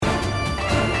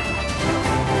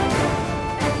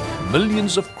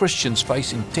millions of Christians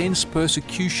face intense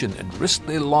persecution and risk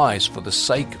their lives for the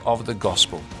sake of the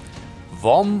gospel.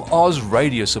 VOM Oz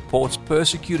Radio supports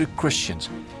persecuted Christians,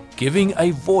 giving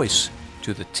a voice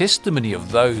to the testimony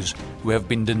of those who have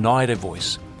been denied a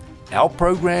voice. Our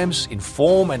programs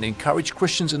inform and encourage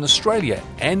Christians in Australia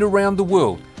and around the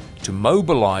world to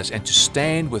mobilize and to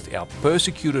stand with our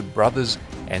persecuted brothers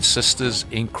and sisters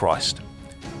in Christ.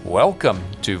 Welcome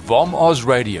to VOM Oz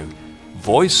Radio,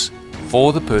 voice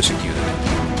for the persecuted.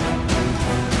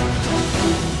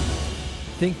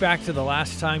 Think back to the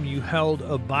last time you held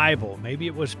a Bible. Maybe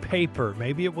it was paper,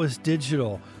 maybe it was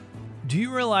digital. Do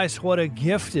you realize what a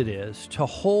gift it is to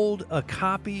hold a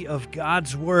copy of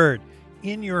God's Word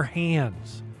in your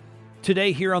hands?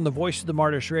 Today here on the Voice of the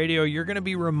Martyrs Radio, you're going to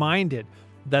be reminded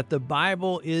that the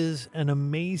Bible is an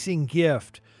amazing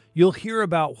gift. You'll hear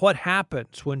about what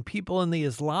happens when people in the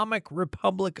Islamic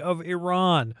Republic of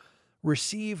Iran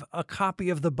receive a copy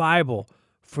of the Bible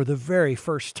for the very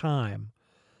first time.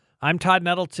 I'm Todd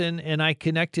Nettleton, and I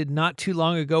connected not too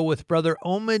long ago with Brother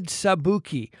Omid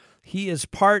Sabuki. He is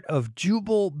part of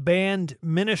Jubal Band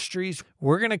Ministries.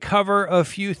 We're going to cover a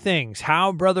few things: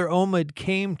 how Brother Omid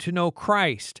came to know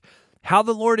Christ, how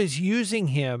the Lord is using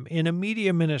him in a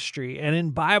media ministry and in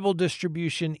Bible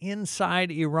distribution inside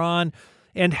Iran,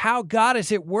 and how God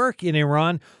is at work in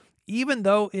Iran, even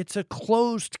though it's a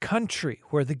closed country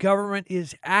where the government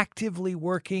is actively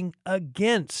working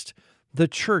against the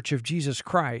Church of Jesus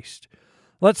Christ.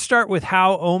 Let's start with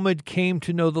how Omid came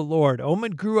to know the Lord.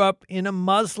 Omid grew up in a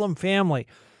Muslim family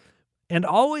and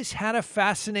always had a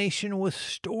fascination with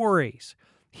stories.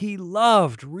 He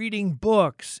loved reading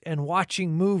books and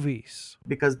watching movies.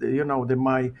 Because,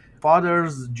 my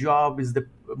father's job is the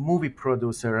movie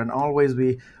producer, and always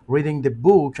we reading the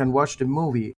book and watch the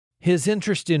movie. His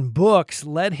interest in books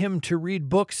led him to read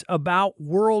books about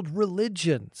world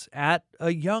religions at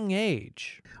a young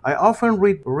age. I often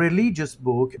read religious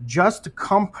books just to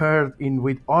compare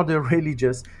with other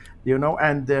religions,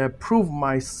 and prove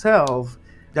myself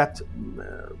that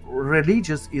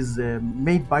religious is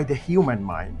made by the human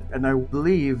mind. And I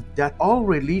believe that all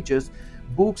religious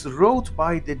books wrote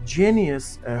by the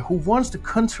genius who wants to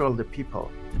control the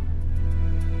people.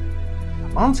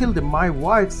 Until my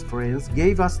wife's friends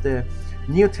gave us the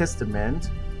New Testament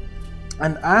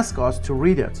and asked us to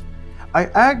read it. I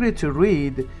agreed to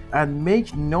read and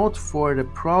make note for the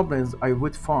problems I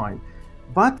would find.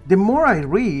 But the more I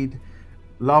read,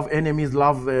 love enemies,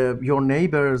 love your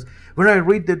neighbors, when I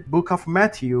read the book of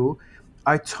Matthew,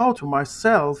 I thought to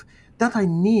myself that I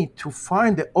need to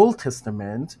find the Old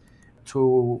Testament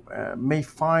to may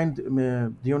find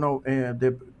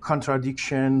the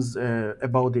contradictions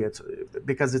about it,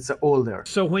 because it's older.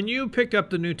 So when you picked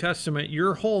up the New Testament,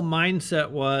 your whole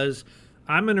mindset was,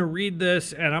 I'm going to read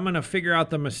this and I'm going to figure out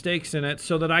the mistakes in it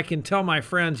so that I can tell my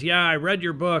friends, yeah, I read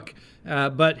your book,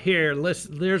 but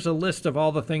there's a list of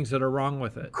all the things that are wrong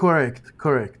with it. Correct.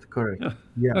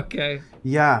 Yeah. Okay.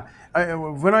 Yeah.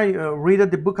 When I read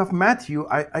the book of Matthew,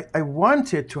 I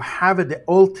wanted to have the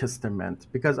Old Testament,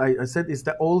 because I said it's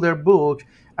the older book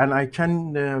and I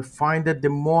can find that the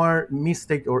more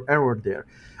mistake or error there.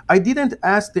 I didn't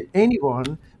ask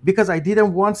anyone because I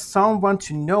didn't want someone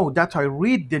to know that I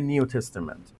read the New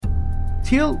Testament.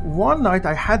 Till one night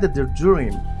I had a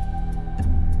dream.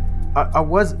 I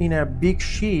was in a big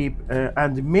ship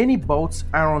and many boats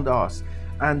around us.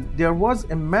 And there was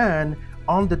a man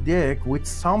on the deck with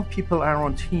some people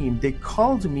around him. They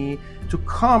called me to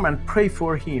come and pray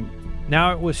for him.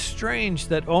 Now, it was strange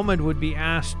that Omid would be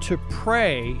asked to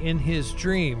pray in his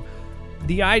dream.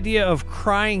 The idea of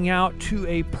crying out to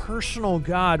a personal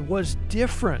God was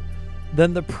different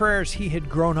than the prayers he had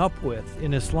grown up with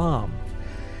in Islam.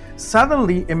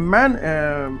 Suddenly, a man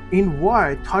in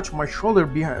white touched my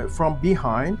shoulder from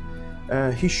behind.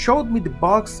 He showed me the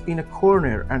box in a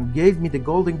corner and gave me the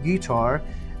golden guitar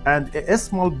and a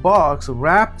small box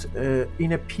wrapped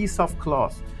in a piece of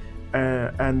cloth,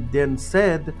 and then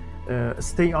said,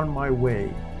 stay on my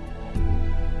way.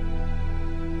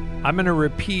 I'm going to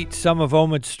repeat some of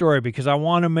Omid's story because I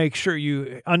want to make sure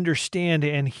you understand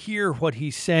and hear what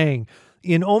he's saying.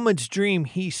 In Omid's dream,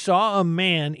 he saw a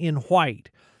man in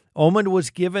white. Omid was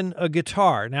given a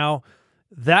guitar. Now,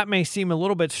 that may seem a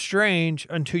little bit strange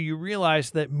until you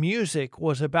realize that music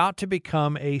was about to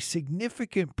become a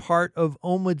significant part of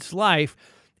Omid's life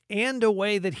and a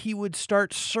way that he would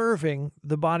start serving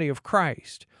the body of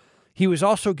Christ. He was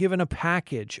also given a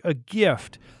package, a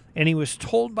gift, and he was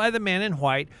told by the man in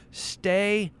white,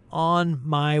 stay on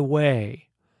my way.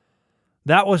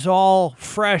 That was all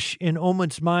fresh in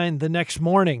Omid's mind the next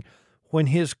morning when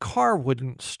his car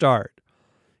wouldn't start.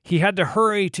 He had to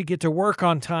hurry to get to work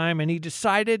on time, and he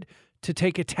decided to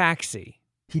take a taxi.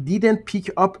 He didn't pick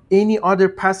up any other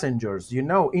passengers. You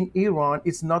know, in Iran,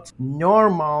 it's not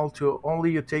normal to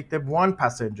only you take the one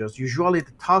passengers. Usually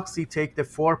the taxi take the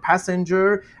 4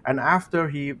 passenger, and after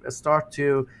he start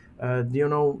to,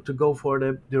 to go for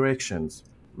the directions.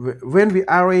 When we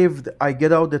arrived, I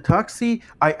get out the taxi,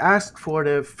 I asked for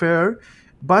the fare,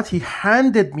 but he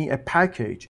handed me a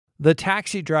package. The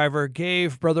taxi driver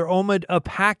gave Brother Omid a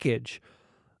package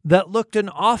that looked an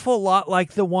awful lot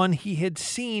like the one he had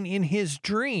seen in his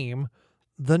dream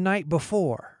the night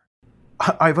before.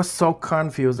 I was so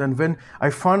confused, and when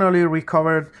I finally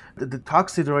recovered, the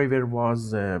taxi driver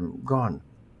was gone.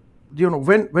 You know,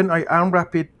 when I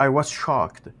unwrapped it, I was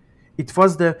shocked. It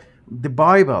was the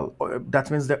Bible, that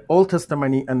means the Old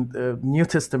Testament and New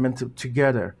Testament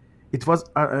together. It was,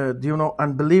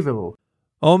 unbelievable.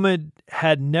 Omid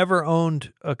had never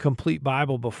owned a complete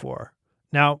Bible before.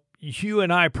 Now, you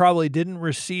and I probably didn't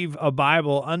receive a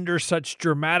Bible under such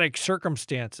dramatic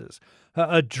circumstances,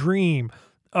 a dream,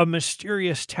 a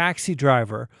mysterious taxi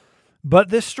driver. But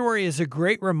this story is a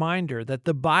great reminder that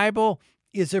the Bible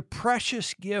is a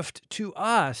precious gift to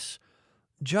us,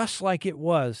 just like it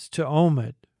was to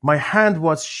Omid. My hand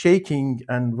was shaking,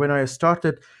 and when I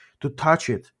started to touch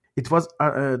it, it was,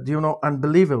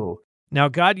 unbelievable. Now,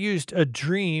 God used a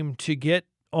dream to get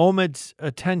Omid's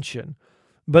attention,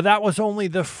 but that was only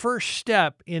the first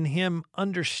step in him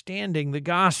understanding the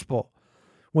gospel.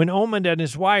 When Omid and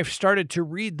his wife started to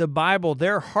read the Bible,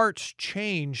 their hearts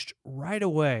changed right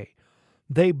away.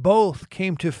 They both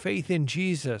came to faith in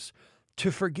Jesus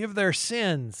to forgive their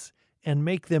sins and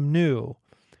make them new.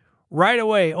 Right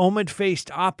away, Omid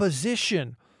faced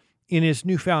opposition in his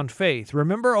newfound faith.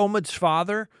 Remember Omid's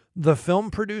father, the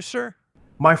film producer?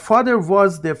 My father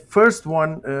was the first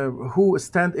one who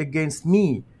stand against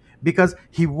me, because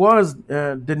he was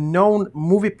the known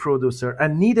movie producer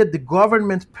and needed the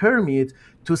government permit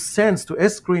to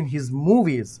screen his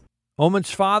movies.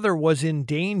 Omid's father was in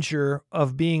danger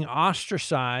of being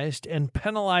ostracized and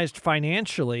penalized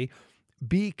financially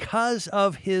because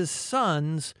of his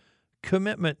son's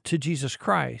commitment to Jesus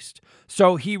Christ.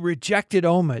 So he rejected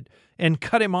Omid and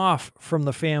cut him off from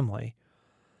the family.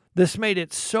 This made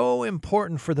it so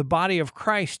important for the body of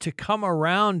Christ to come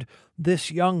around this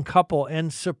young couple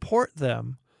and support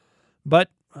them. But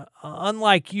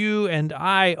unlike you and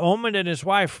I, Omid and his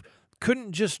wife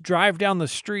couldn't just drive down the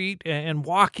street and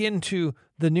walk into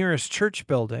the nearest church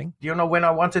building. You know, when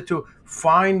I wanted to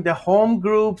find the home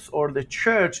groups or the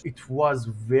church, it was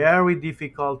very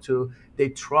difficult they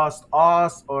trust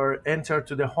us or enter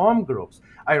to the home groups.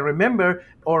 I remember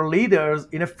our leaders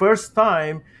in the first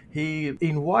time, he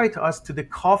invited us to the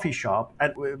coffee shop,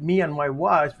 and me and my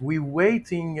wife, we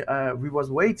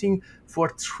was waiting for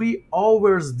 3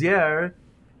 hours there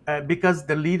because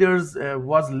the leaders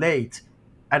was late.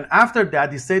 And after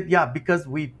that, he said, yeah, because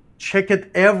we checked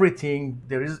everything,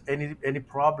 there is any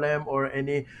problem or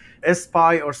any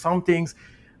spy or some things.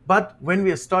 But when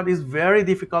we start, it's very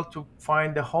difficult to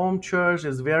find the home church.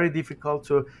 It's very difficult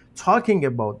to talking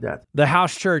about that. The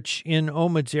house church in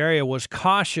Omid's area was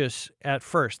cautious at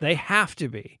first. They have to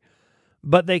be.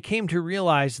 But they came to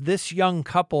realize this young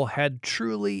couple had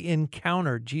truly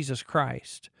encountered Jesus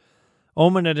Christ.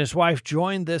 Omid and his wife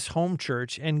joined this home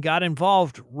church and got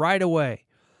involved right away.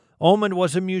 Omid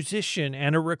was a musician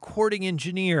and a recording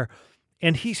engineer,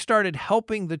 and he started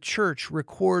helping the church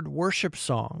record worship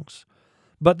songs.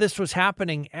 But this was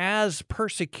happening as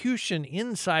persecution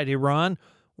inside Iran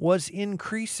was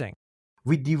increasing.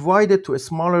 We divided to a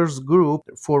smaller group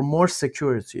for more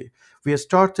security. We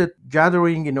started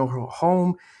gathering in our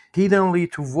home hiddenly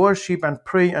to worship and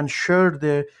pray and share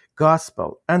the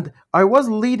gospel. And I was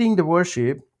leading the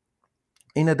worship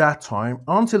in at that time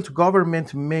until the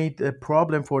government made a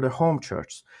problem for the home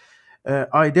church.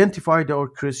 Identified our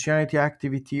Christianity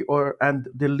activity, and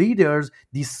the leaders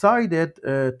decided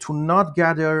to not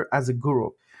gather as a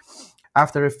group.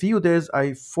 After a few days,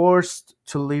 I forced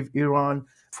to leave Iran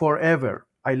forever.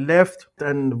 I left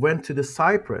and went to the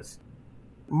Cyprus.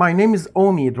 My name is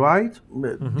Omid, right?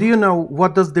 Mm-hmm. Do you know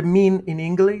what does the mean in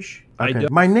English? Okay. I do.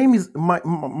 My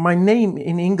name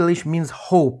in English means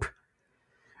hope.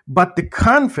 But the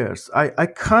converse, I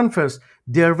confess,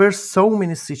 there were so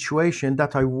many situations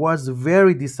that I was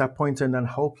very disappointed and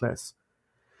hopeless.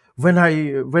 When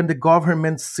the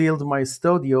government sealed my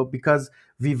studio because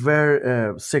we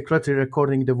were secretly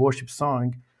recording the worship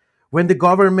song, when the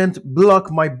government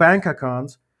blocked my bank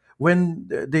account, when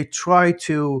they tried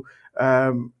to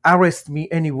arrest me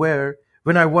anywhere,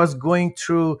 when I was going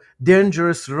through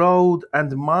dangerous road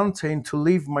and mountain to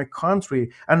leave my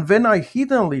country, and when I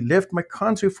hiddenly left my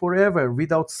country forever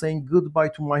without saying goodbye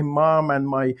to my mom and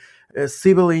my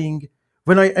sibling,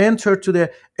 when I entered to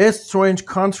the strange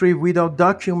country without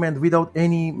document, without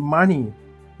any money.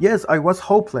 Yes, I was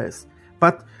hopeless,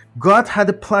 but God had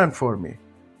a plan for me.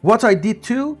 What I did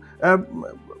too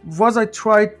was I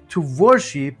tried to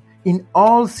worship in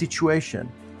all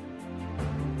situations.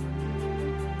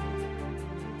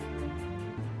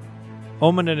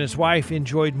 Omid and his wife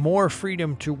enjoyed more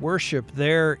freedom to worship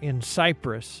there in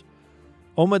Cyprus.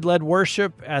 Omid led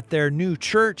worship at their new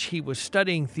church. He was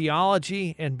studying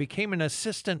theology and became an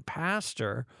assistant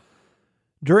pastor.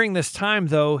 During this time,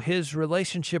 though, his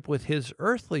relationship with his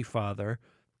earthly father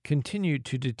continued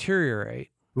to deteriorate.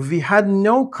 We had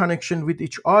no connection with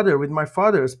each other, with my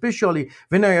father, especially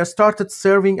when I started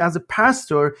serving as a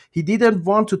pastor. He didn't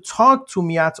want to talk to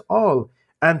me at all,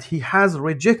 and he has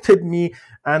rejected me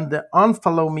and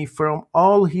unfollowed me from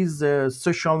all his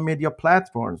social media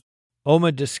platforms.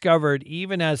 Omid discovered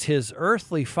even as his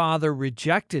earthly father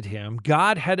rejected him,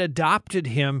 God had adopted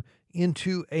him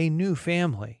into a new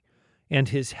family, and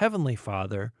his heavenly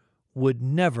Father would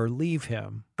never leave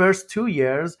him. First 2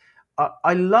 years,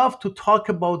 I love to talk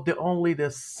about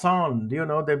the Son,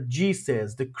 the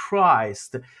Jesus, the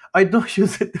Christ. I don't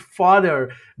use the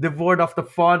Father, the word of the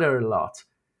Father a lot.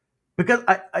 Because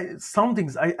some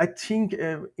things I think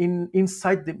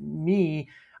inside me,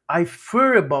 I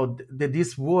fear about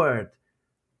this word.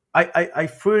 I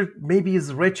fear maybe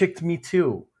it's reject me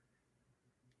too.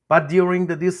 But during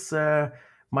this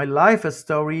my life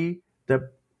story, the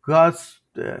God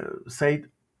said,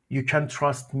 "You can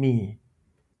trust me."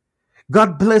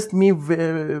 God blessed me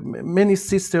with many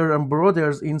sisters and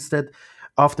brothers instead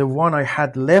of the one I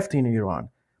had left in Iran.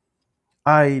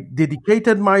 I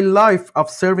dedicated my life of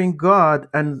serving God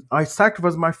and I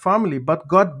sacrificed my family, but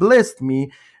God blessed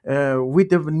me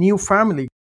with a new family.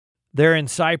 There in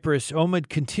Cyprus, Omid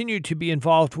continued to be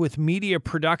involved with media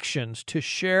productions to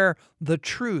share the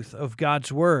truth of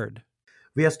God's Word.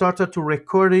 We have started to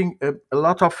recording a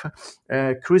lot of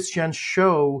Christian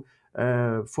show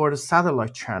for the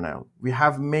satellite channel. We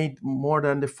have made more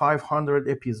than the 500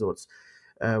 episodes.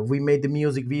 We made the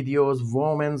music videos,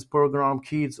 women's program,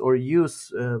 kids or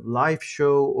youth live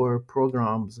show or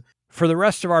programs. For the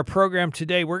rest of our program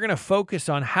today, we're going to focus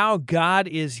on how God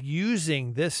is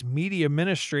using this media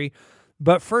ministry.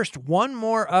 But first, one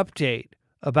more update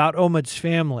about Omid's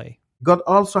family. God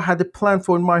also had a plan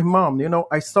for my mom.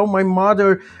 I saw my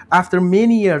mother after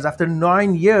many years, after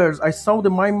 9 years, I saw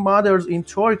my mother's in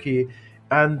Turkey,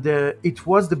 and it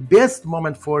was the best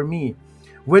moment for me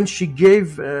when she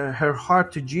gave her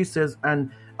heart to Jesus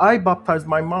and I baptized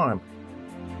my mom.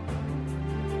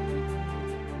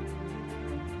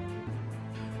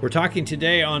 We're talking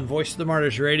today on Voice of the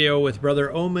Martyrs Radio with Brother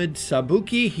Omid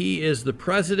Sabuki. He is the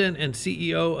president and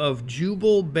CEO of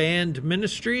Jubal Band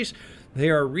Ministries.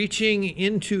 They are reaching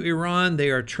into Iran.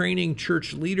 They are training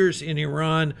church leaders in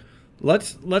Iran.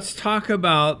 Let's talk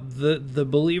about the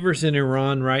believers in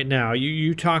Iran right now.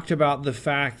 You talked about the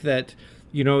fact that,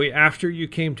 after you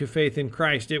came to faith in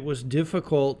Christ, it was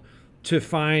difficult to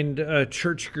find a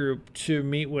church group to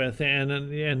meet with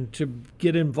and to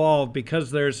get involved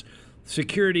because there's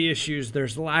security issues,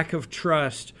 there's lack of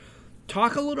trust.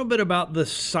 Talk a little bit about the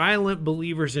silent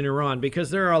believers in Iran,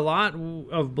 because there are a lot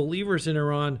of believers in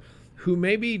Iran who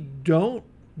maybe don't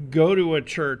go to a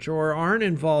church or aren't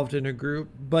involved in a group,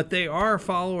 but they are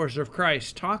followers of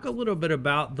Christ. Talk a little bit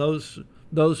about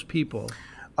those people.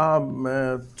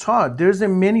 Todd, there's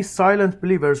many silent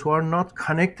believers who are not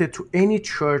connected to any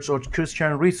church or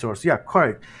Christian resource. Yeah,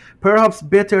 correct. Perhaps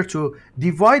better to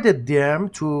divide them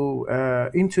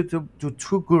into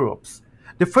two groups.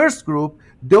 The first group,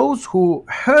 those who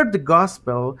heard the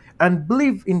gospel and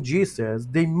believe in Jesus,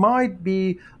 they might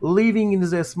be living in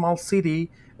a small cities,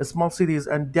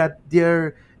 and that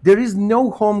there is no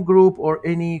home group or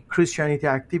any Christianity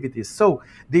activities. So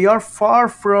they are far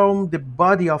from the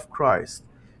body of Christ.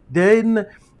 Then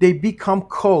they become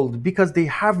cold because they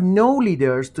have no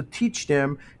leaders to teach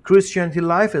them Christianity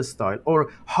lifestyle or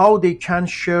how they can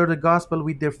share the gospel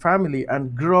with their family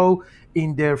and grow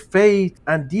in their faith,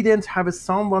 and didn't have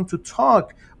someone to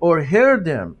talk or hear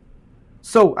them.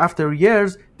 So after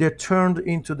years, they turned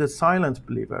into the silent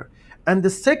believer. And the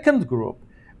second group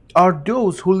are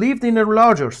those who lived in the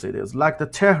larger cities like the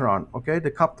Tehran,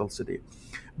 the capital city.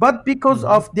 But because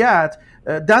of that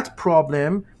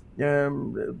problem,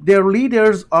 their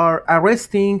leaders are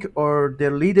arresting, or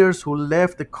their leaders who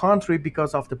left the country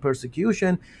because of the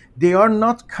persecution, they are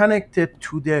not connected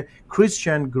to the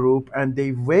Christian group, and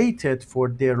they waited for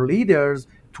their leaders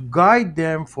to guide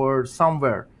them for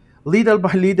somewhere. Little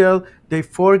by little, they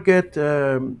forget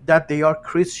that they are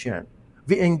Christian.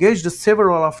 We engaged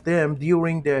several of them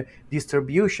during the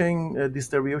distribution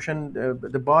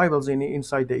the Bibles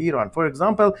inside the Iran. For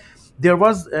example, there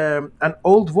was an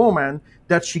old woman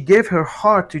that she gave her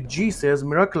heart to Jesus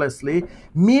miraculously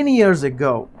many years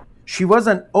ago. She was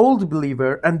an old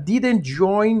believer and didn't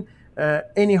join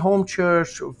any home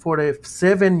church for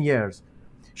 7 years.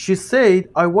 She said,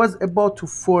 I was about to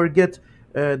forget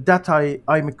that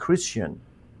I'm a Christian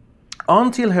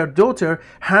until her daughter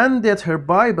handed her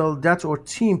Bible that our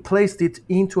team placed it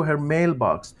into her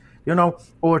mailbox.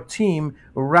 Our team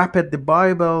wrapped the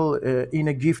Bible in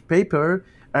a gift paper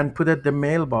and put it in the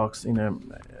mailbox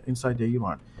inside the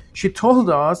Iran. She told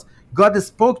us God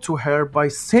spoke to her by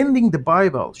sending the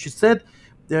Bible. She said,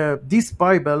 this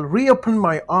Bible reopened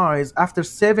my eyes after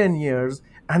 7 years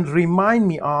and remind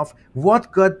me of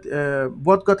what God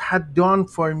had done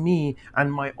for me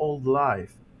and my old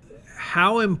life.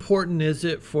 How important is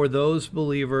it for those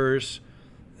believers,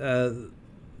 the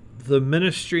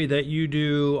ministry that you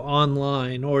do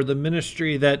online, or the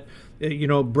ministry that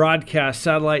broadcast,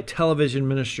 satellite television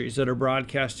ministries that are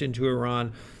broadcast into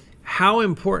Iran? How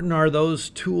important are those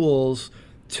tools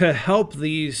to help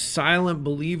these silent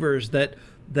believers that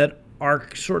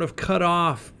are sort of cut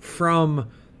off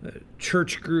from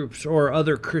church groups or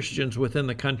other Christians within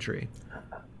the country?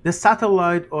 The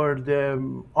satellite or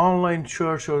the online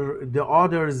church or the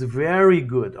other is very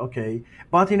good, okay,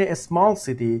 but in a small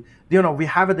city, we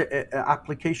have the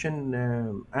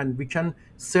application and we can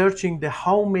searching the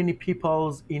how many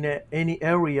people in any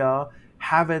area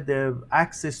have the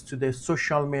access to the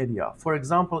social media. For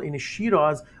example, in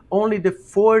Shiraz, only the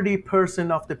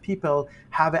 40% of the people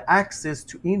have access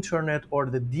to internet or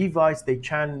the device they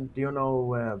can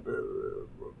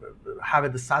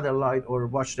have the satellite or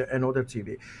watch another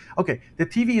TV. Okay, the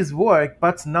TV is work,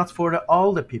 but not for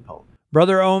all the people.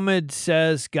 Brother Omid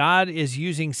says God is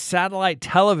using satellite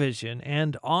television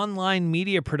and online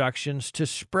media productions to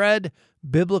spread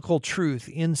biblical truth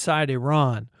inside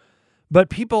Iran. But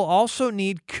people also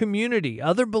need community,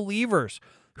 other believers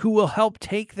who will help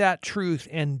take that truth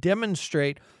and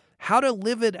demonstrate how to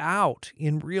live it out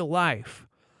in real life.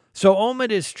 So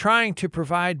Omid is trying to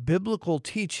provide biblical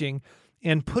teaching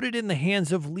and put it in the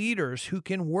hands of leaders who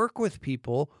can work with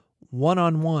people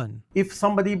one-on-one. If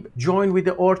somebody joined with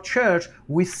our church,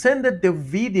 we send it the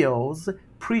videos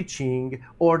preaching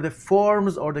or the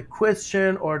forms or the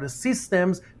question or the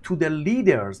systems to the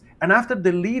leaders. And after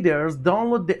the leaders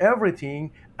download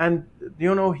everything and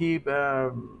he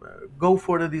go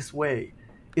further this way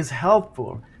is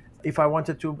helpful. If I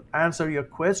wanted to answer your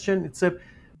question, it's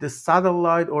the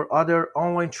satellite or other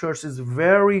online church is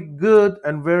very good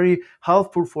and very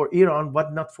helpful for Iran,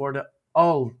 but not for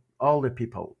all the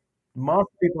people. Most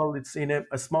people, it's in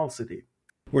a small city.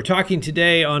 We're talking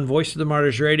today on Voice of the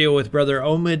Martyrs Radio with Brother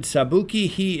Omid Sabuki.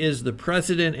 He is the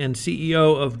president and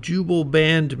CEO of Jubal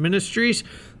Band Ministries.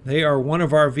 They are one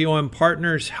of our VOM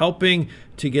partners helping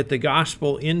to get the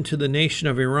gospel into the nation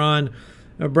of Iran.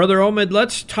 Brother Omid,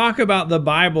 let's talk about the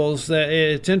Bibles.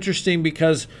 It's interesting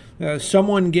because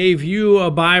someone gave you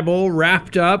a Bible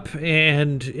wrapped up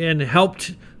and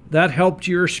helped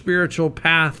your spiritual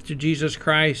path to Jesus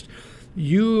Christ.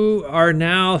 You are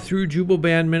now, through Jubal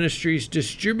Band Ministries,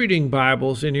 distributing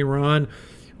Bibles in Iran.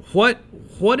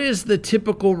 What is the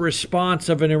typical response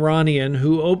of an Iranian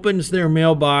who opens their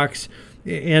mailbox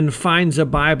and finds a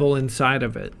Bible inside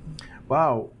of it?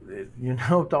 Wow,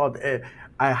 Todd,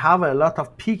 I have a lot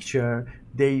of picture.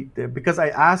 Because I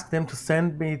asked them to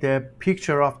send me the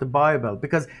picture of the Bible,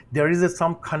 because there is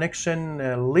some connection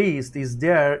list is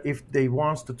there if they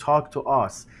want to talk to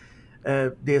us.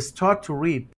 They start to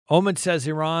read. Omid says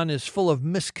Iran is full of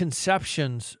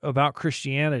misconceptions about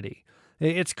Christianity.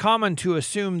 It's common to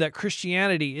assume that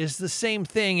Christianity is the same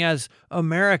thing as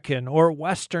American or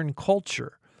Western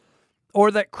culture,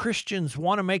 or that Christians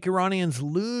want to make Iranians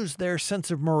lose their sense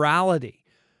of morality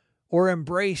or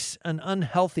embrace an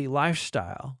unhealthy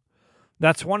lifestyle.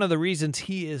 That's one of the reasons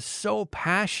he is so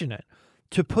passionate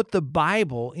to put the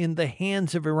Bible in the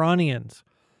hands of Iranians.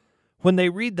 When they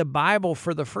read the Bible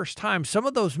for the first time, some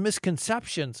of those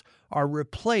misconceptions are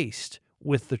replaced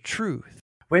with the truth.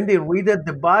 When they read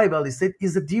the Bible, they said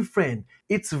it's different.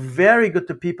 It's very good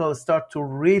to people start to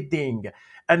reading.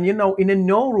 And in a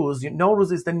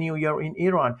Nowruz is the New Year in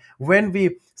Iran. When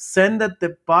we send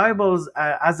the Bibles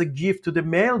as a gift to the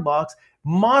mailbox,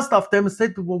 most of them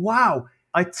said, wow,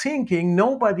 I thinking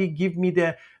nobody give me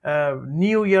the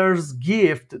New Year's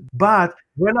gift. But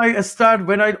when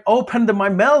I opened my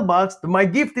mailbox, my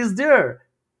gift is there.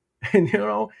 And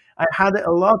I had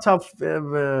a lot of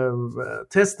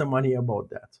testimony about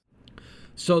that.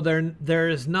 So there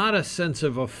is not a sense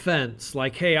of offense,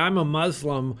 like, hey, I'm a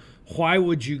Muslim, why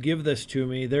would you give this to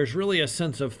me? There's really a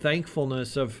sense of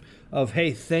thankfulness of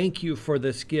hey, thank you for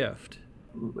this gift.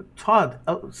 Todd,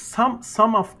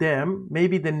 some of them,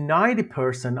 maybe the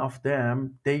 90% of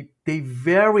them, they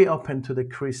very open to the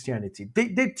Christianity.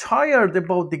 They tired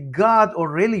about the God or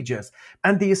religious,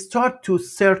 and they start to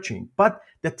searching. But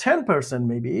the 10%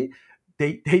 maybe,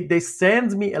 they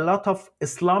send me a lot of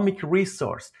Islamic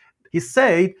resource. He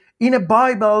said, in the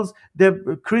Bibles,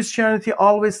 the Christianity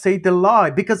always say the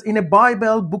lie, because in the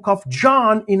Bible, book of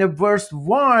John, in a verse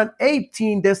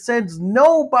 1:18, they says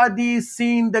nobody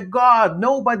seen the God,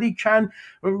 nobody can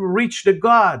reach the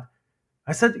God.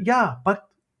 I said, yeah, but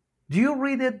do you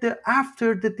read it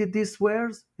after this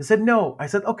verse? He said, no. I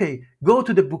said, okay, go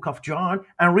to the book of John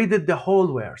and read it the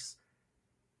whole verse.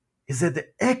 He said,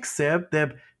 except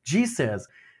the Jesus.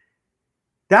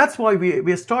 That's why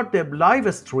we start the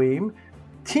live stream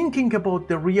thinking about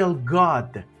the real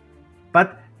God.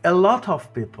 But a lot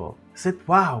of people said,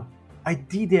 wow, I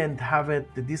didn't have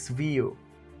this view.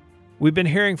 We've been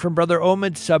hearing from Brother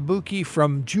Omid Sabuki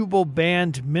from Jubal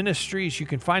Band Ministries. You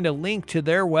can find a link to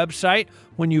their website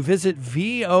when you visit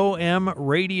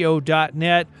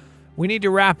vomradio.net. We need to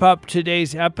wrap up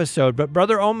today's episode, but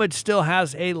Brother Omid still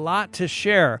has a lot to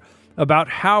share about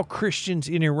how Christians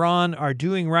in Iran are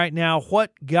doing right now, what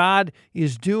God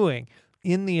is doing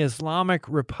in the Islamic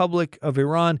Republic of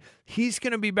Iran. He's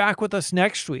going to be back with us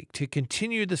next week to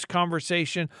continue this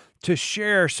conversation, to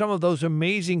share some of those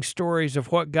amazing stories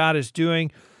of what God is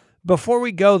doing. Before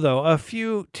we go, though, a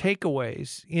few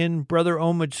takeaways in Brother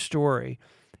Omid's story.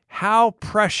 How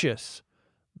precious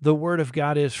the Word of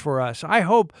God is for us. I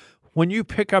hope when you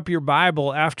pick up your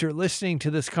Bible after listening to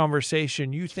this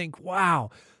conversation, you think, wow,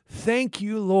 thank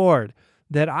you, Lord,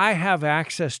 that I have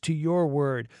access to your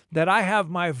word, that I have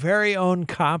my very own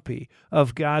copy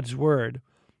of God's word.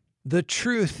 The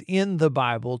truth in the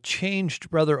Bible changed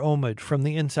Brother Omid from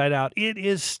the inside out. It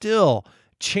is still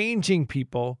changing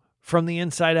people from the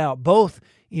inside out, both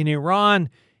in Iran,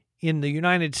 in the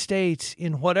United States,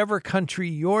 in whatever country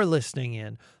you're listening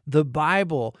in. The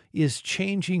Bible is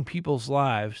changing people's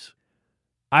lives.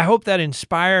 I hope that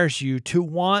inspires you to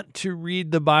want to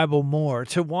read the Bible more,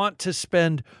 to want to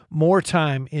spend more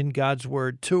time in God's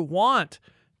Word, to want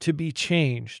to be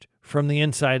changed from the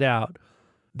inside out.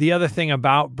 The other thing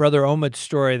about Brother Omid's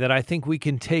story that I think we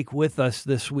can take with us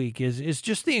this week is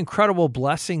just the incredible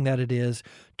blessing that it is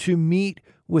to meet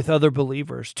with other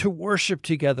believers, to worship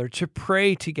together, to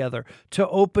pray together, to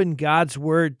open God's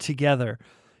Word together.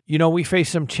 You know, we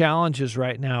face some challenges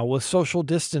right now with social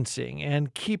distancing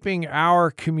and keeping our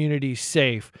community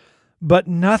safe, but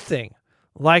nothing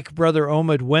like Brother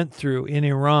Omid went through in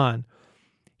Iran.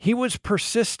 He was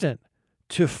persistent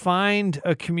to find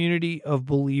a community of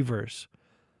believers.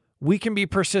 We can be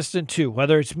persistent too,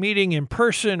 whether it's meeting in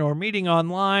person or meeting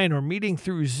online or meeting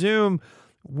through Zoom.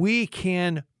 We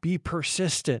can be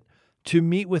persistent to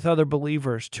meet with other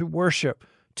believers, to worship,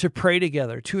 to pray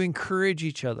together, to encourage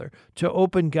each other, to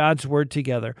open God's Word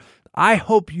together. I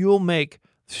hope you'll make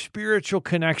spiritual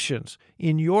connections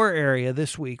in your area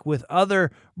this week with other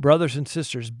brothers and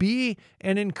sisters. Be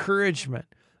an encouragement.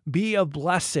 Be a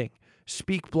blessing.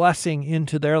 Speak blessing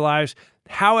into their lives,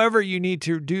 however you need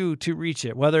to do to reach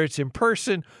it, whether it's in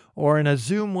person or in a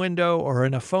Zoom window or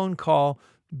in a phone call.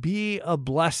 Be a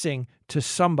blessing to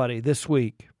somebody this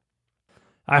week.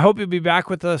 I hope you'll be back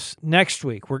with us next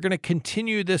week. We're going to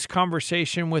continue this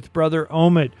conversation with Brother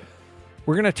Omid.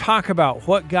 We're going to talk about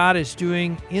what God is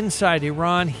doing inside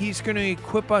Iran. He's going to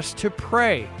equip us to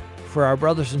pray for our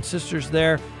brothers and sisters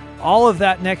there. All of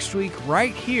that next week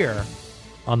right here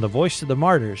on the Voice of the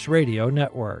Martyrs Radio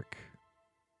Network.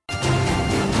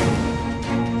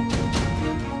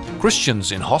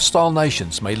 Christians in hostile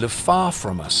nations may live far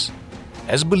from us.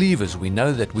 As believers, we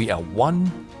know that we are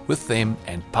one with them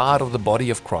and part of the body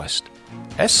of Christ.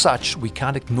 As such, we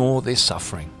can't ignore their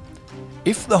suffering.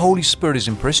 If the Holy Spirit is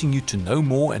impressing you to know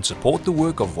more and support the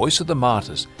work of Voice of the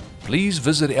Martyrs, please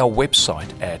visit our website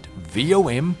at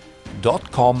vom.com.au.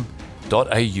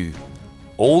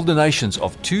 All donations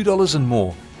of $2 and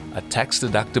more are tax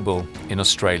deductible in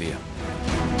Australia.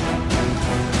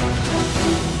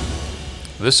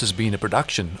 This has been a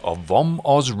production of VOM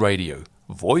Oz Radio,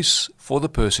 Voice for the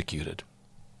Persecuted.